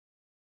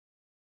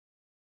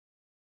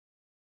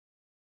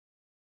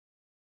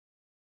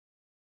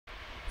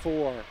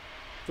4,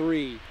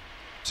 3,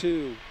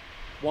 2,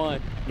 1.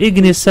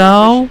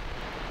 Ignição.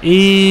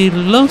 E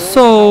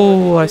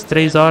lançou às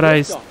 3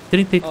 horas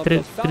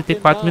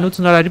 34 minutos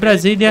no horário de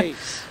Brasília.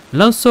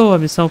 Lançou a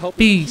missão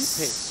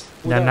Peace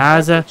da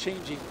NASA.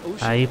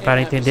 Aí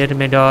para entender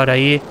melhor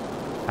aí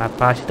a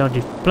parte então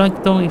de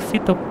plâncton e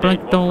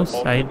fitoplânctons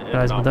aí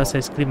para as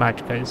mudanças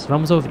climáticas.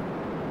 Vamos ouvir.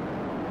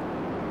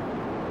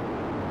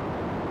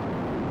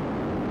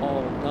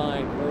 All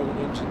 9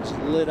 Merlin engines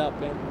lit up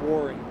and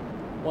roaring.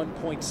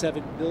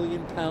 1.7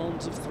 million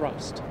pounds of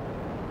thrust.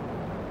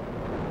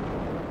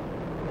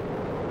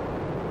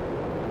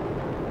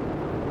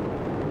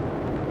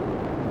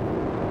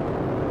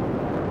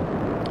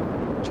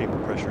 Chamber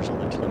pressures on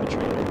the telemetry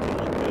are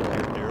feeling good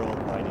here. Aero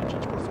and line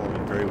engines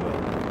performing very well.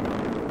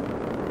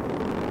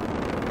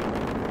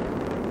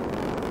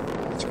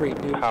 That's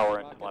great news. Power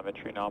and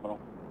telemetry nominal.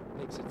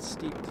 Makes its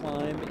steep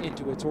climb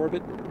into its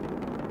orbit.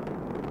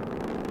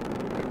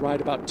 Could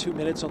ride about 2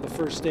 minutes on the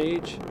first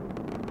stage.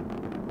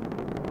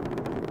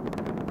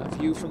 A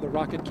view from the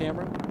rocket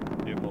camera.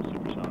 Vehicle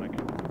supersonic.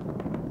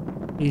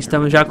 E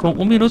estamos já com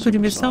 1 minuto de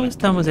missão.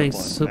 Estamos em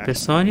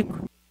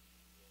supersônico.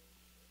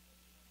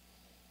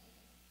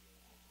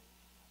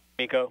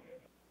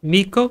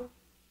 Miko.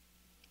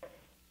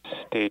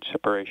 Stage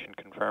separation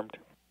confirmed.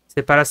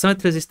 Separação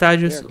entre os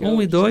estágios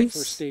 1 e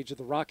 2.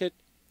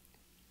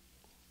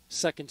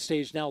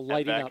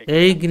 E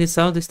a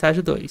ignição do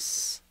estágio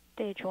 2.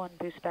 Stage 1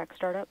 boost back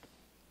startup.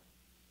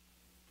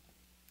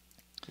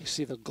 You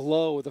see the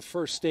glow of the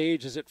first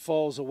stage as it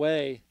falls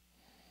away.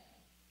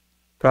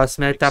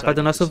 Próxima etapa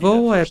do nosso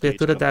voo é a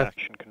abertura da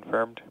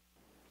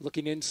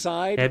Looking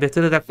inside. É a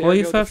abertura da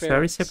coifa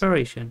Ferry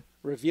Separation.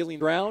 Revealing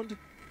ground.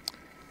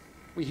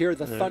 We hear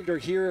the thunder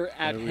here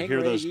at we Hangar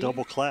hear those AE.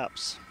 double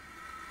claps.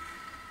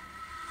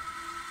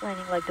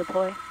 Landing leg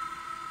deploy.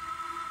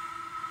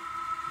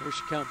 Here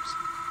she comes.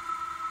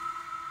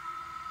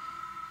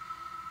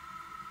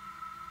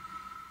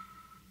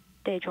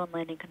 Stage 1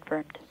 landing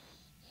confirmed.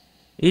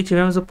 E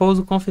tivemos o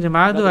pouso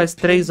confirmado às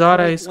 3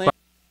 horas.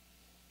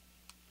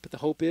 But the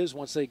hope is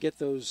once they get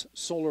those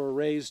solar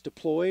arrays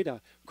deployed, a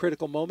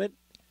critical moment,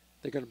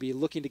 they're going to be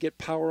looking to get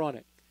power on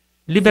it.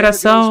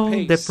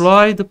 Liberação,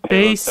 deploy do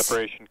PACE.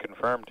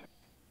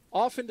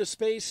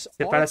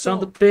 Separação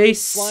do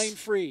PACE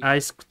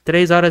às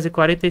 3 horas e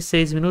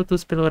 46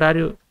 minutos pelo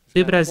horário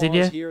de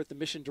Brasília.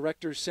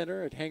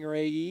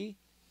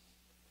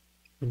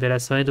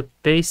 Liberação aí do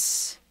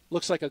PACE.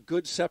 Looks like a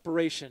good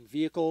separation.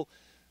 Vehicle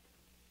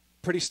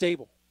pretty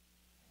stable.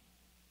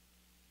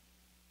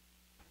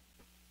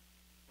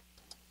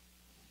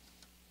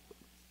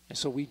 And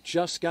so we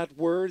just got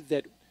word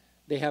that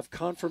they have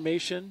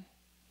confirmation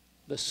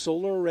the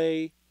solar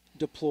array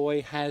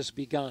deploy has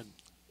begun.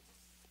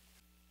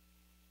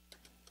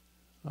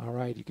 All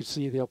right, you can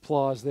see the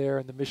applause there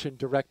in the Mission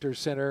Director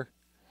Center.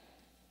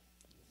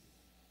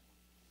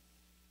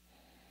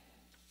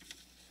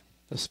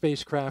 The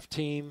spacecraft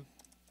team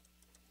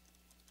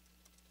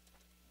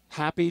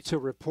happy to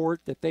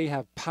report that they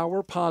have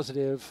power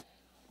positive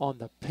on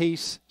the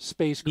PACE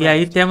spacecraft. E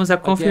aí temos a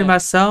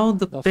confirmação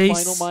do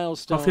PACE,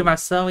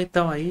 confirmação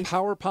então aí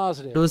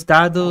dos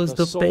dados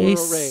do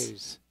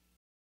PACE